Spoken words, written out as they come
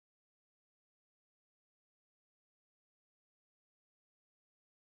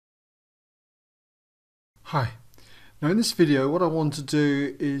Hi. Now in this video what I want to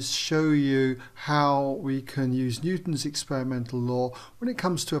do is show you how we can use Newton's experimental law when it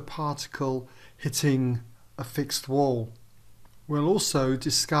comes to a particle hitting a fixed wall. We'll also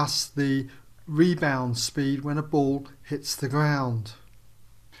discuss the rebound speed when a ball hits the ground.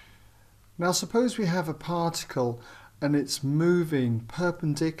 Now suppose we have a particle and it's moving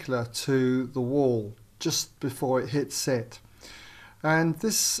perpendicular to the wall just before it hits it. And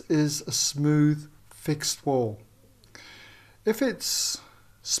this is a smooth fixed wall. If its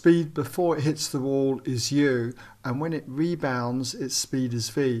speed before it hits the wall is u and when it rebounds its speed is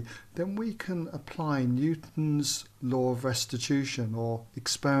v, then we can apply Newton's law of restitution or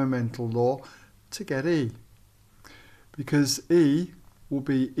experimental law to get E. Because E will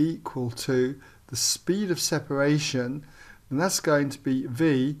be equal to the speed of separation, and that's going to be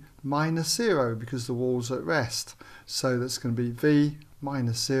v minus 0 because the wall's at rest. So that's going to be v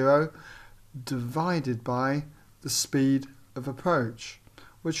minus 0 divided by the speed of approach,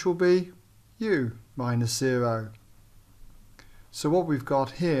 which will be u minus 0. So what we've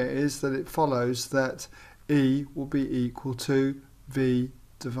got here is that it follows that E will be equal to v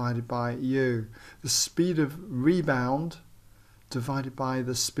divided by u, the speed of rebound divided by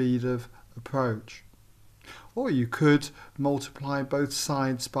the speed of approach. Or you could multiply both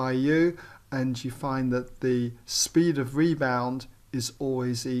sides by u and you find that the speed of rebound is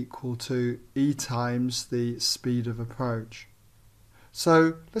always equal to E times the speed of approach.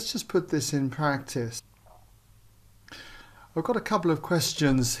 So let's just put this in practice. I've got a couple of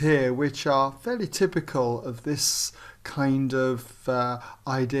questions here which are fairly typical of this kind of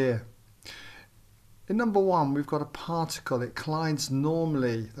idea. In number 1 we've got a particle, it collides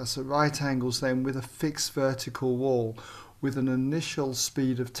normally, that's at right angles then, with a fixed vertical wall with an initial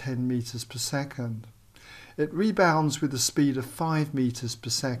speed of 10 meters per second. It rebounds with a speed of 5 meters per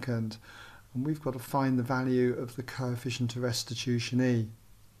second, and we've got to find the value of the coefficient of restitution E.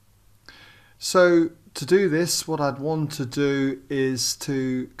 So to do this, what I'd want to do is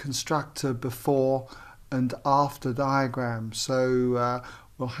to construct a before and after diagram. So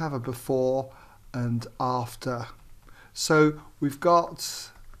we'll have a before and after. So we've got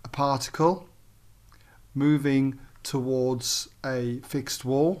a particle moving towards a fixed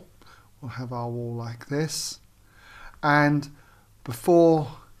wall. We'll have our wall like this, and before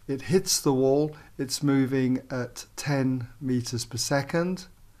it hits the wall it's moving at 10 meters per second,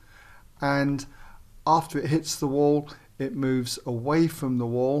 and after it hits the wall it moves away from the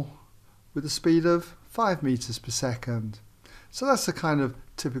wall with a speed of 5 meters per second. So that's the kind of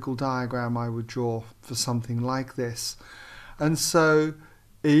typical diagram I would draw for something like this. And so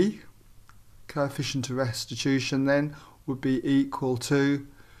E, coefficient of restitution, then would be equal to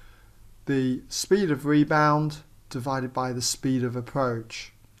the speed of rebound divided by the speed of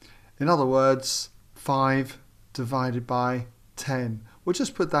approach. In other words, 5 divided by 10. We'll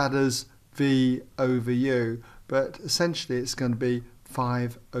just put that as v over u, but essentially it's going to be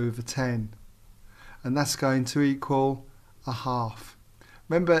 5 over 10. And that's going to equal a half.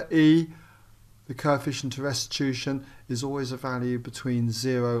 Remember, E, the coefficient of restitution, is always a value between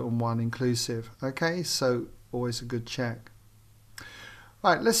 0 and 1 inclusive. Okay, so always a good check.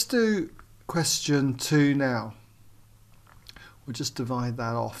 Right, let's do question 2 now. We'll just divide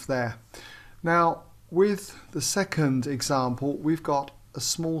that off there. Now, with the second example, we've got a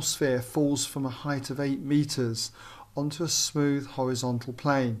small sphere falls from a height of 8 meters onto a smooth horizontal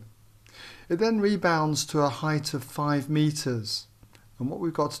plane. It then rebounds to a height of 5 meters. And what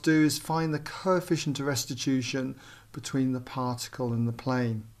we've got to do is find the coefficient of restitution between the particle and the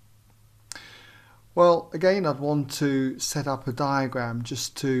plane. Well, again, I'd want to set up a diagram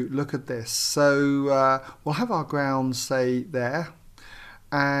just to look at this. So we'll have our ground, say, there,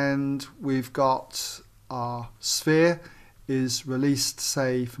 and we've got our sphere is released,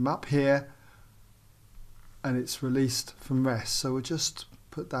 say, from up here, and it's released from rest. So we'll just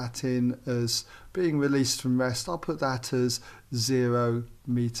put that in as being released from rest. I'll put that as 0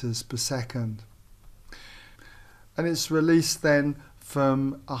 meters per second. And it's released then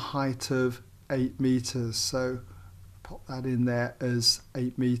from a height of 8 meters, so pop that in there as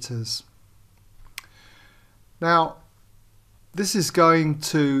 8 meters. Now this is going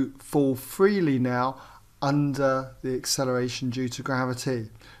to fall freely now under the acceleration due to gravity,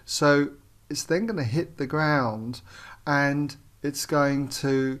 so it's then going to hit the ground and it's going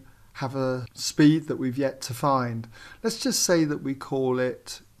to have a speed that we've yet to find. Let's just say that we call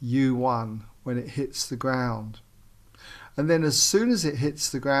it u1 when it hits the ground. And then as soon as it hits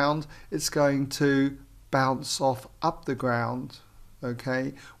the ground, it's going to bounce off up the ground.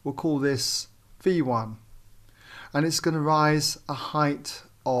 Okay, we'll call this v1. And it's going to rise a height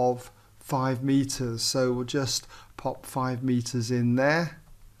of 5 meters. So we'll just pop 5 meters in there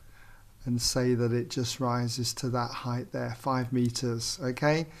and say that it just rises to that height there, 5 meters,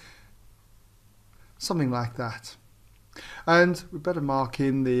 okay? Something like that. And we better mark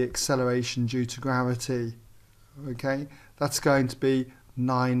in the acceleration due to gravity, okay? That's going to be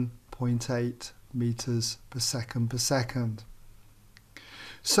 9.8 meters per second.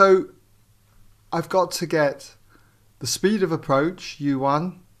 So I've got to get the speed of approach,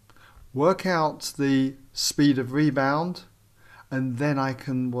 u1, work out the speed of rebound, and then I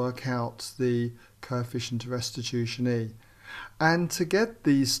can work out the coefficient of restitution E. And to get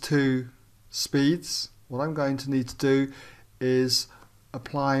these two speeds, what I'm going to need to do is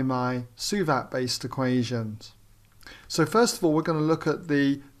apply my Suvat-based equations. So first of all, we're going to look at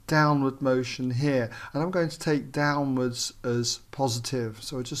the downward motion here, and I'm going to take downwards as positive,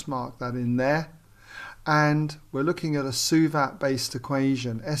 so I'll just mark that in there. And we're looking at a Suvat-based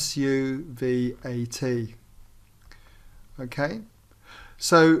equation, SUVAT. Okay,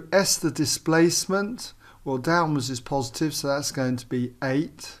 so S, the displacement, well, downwards is positive, so that's going to be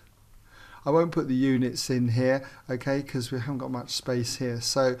 8. I won't put the units in here, okay, because we haven't got much space here.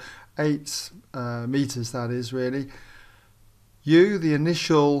 So 8 meters, that is really. U, the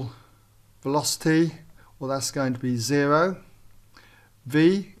initial velocity, well, that's going to be 0.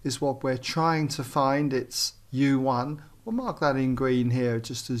 V is what we're trying to find, it's U1. We'll mark that in green here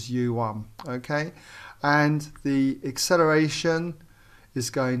just as U1, okay? And the acceleration is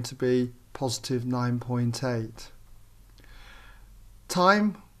going to be positive 9.8.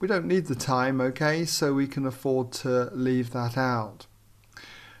 Time, we don't need the time, okay, so we can afford to leave that out.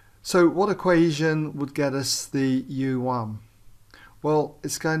 So what equation would get us the U1? Well,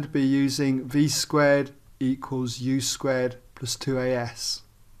 it's going to be using V squared equals U squared plus 2AS.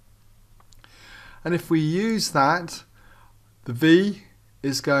 And if we use that, the V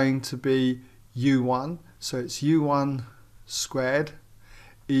is going to be U1, so it's U1 squared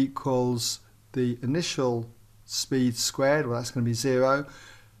equals the initial speed squared, well, that's going to be 0,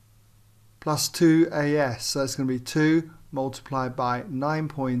 plus 2AS, so that's going to be 2 multiplied by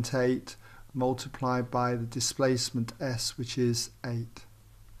 9.8 multiplied by the displacement S, which is 8.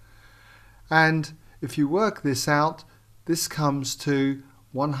 And if you work this out, this comes to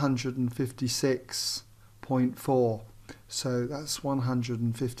 156.4. So that's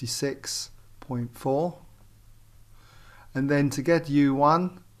 156.4. And then to get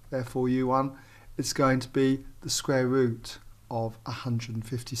U1, therefore U1, it's going to be the square root of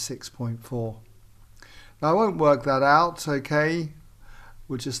 156.4. Now I won't work that out, okay?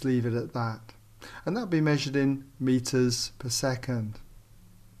 We'll just leave it at that. And that'll be measured in meters per second.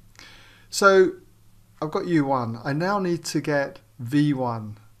 So I've got U1. I now need to get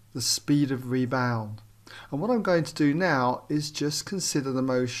V1, the speed of rebound. And what I'm going to do now is just consider the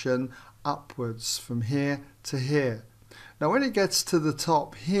motion upwards from here to here. Now when it gets to the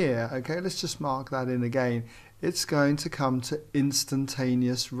top here, okay, let's just mark that in again, it's going to come to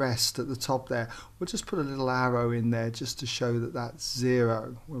instantaneous rest at the top there. We'll just put a little arrow in there just to show that that's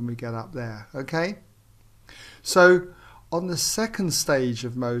 0 when we get up there, okay? So on the second stage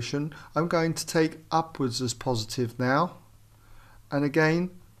of motion, I'm going to take upwards as positive now. And again,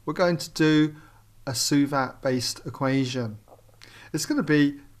 we're going to do a Suvat-based equation. It's going to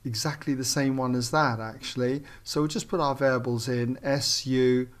be exactly the same one as that, actually. So we'll just put our variables in, S,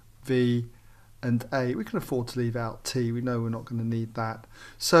 U, V, and A. We can afford to leave out T. We know we're not going to need that.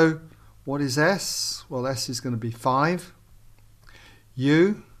 So what is S? Well, S is going to be 5.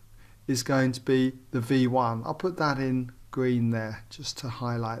 U is going to be the V1. I'll put that in green there just to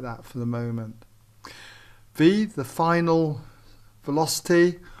highlight that for the moment. V, the final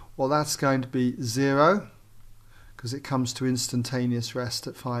velocity, well, that's going to be 0 because it comes to instantaneous rest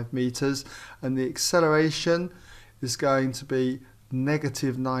at 5 meters, and the acceleration is going to be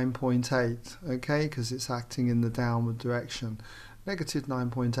negative 9.8, okay, because it's acting in the downward direction. Negative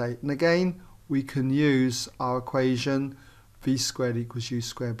 9.8, and again we can use our equation V squared equals U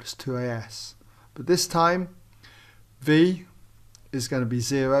squared plus 2AS. But this time V is going to be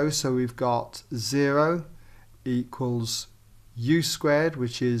 0, so we've got 0 equals U squared,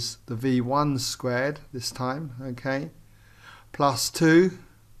 which is the V1 squared this time, okay, plus 2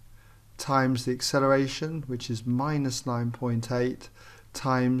 times the acceleration, which is minus 9.8,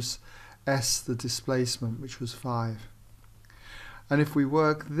 times S, the displacement, which was 5. And if we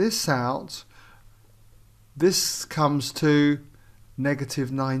work this out, this comes to negative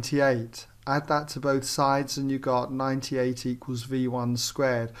 98. Add that to both sides and you got 98 equals V1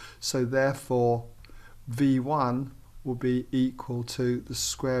 squared. So therefore V1 will be equal to the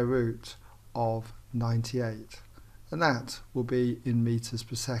square root of 98. And that will be in meters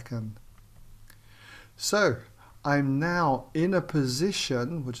per second. So I'm now in a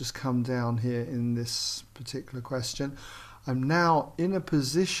position, we'll just come down here in this particular question, I'm now in a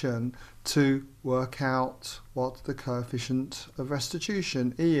position to work out what the coefficient of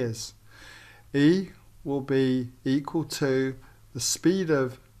restitution, E, is. E will be equal to the speed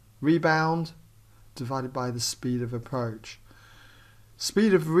of rebound divided by the speed of approach.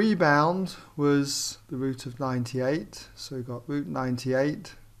 Speed of rebound was the root of 98, so we've got root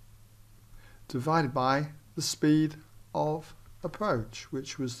 98 divided by the speed of approach,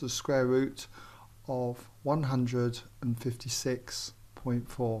 which was the square root of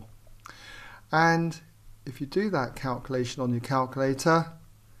 156.4. And if you do that calculation on your calculator,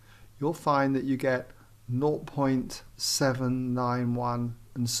 you'll find that you get 0.791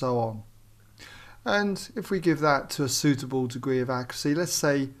 and so on. And if we give that to a suitable degree of accuracy, let's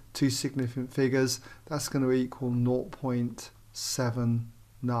say two significant figures, that's going to equal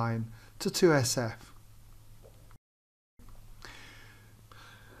 0.79 to 2SF.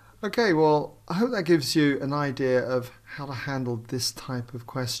 Okay, well, I hope that gives you an idea of how to handle this type of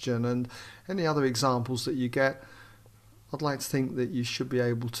question, and any other examples that you get, I'd like to think that you should be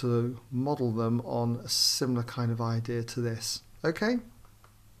able to model them on a similar kind of idea to this. Okay?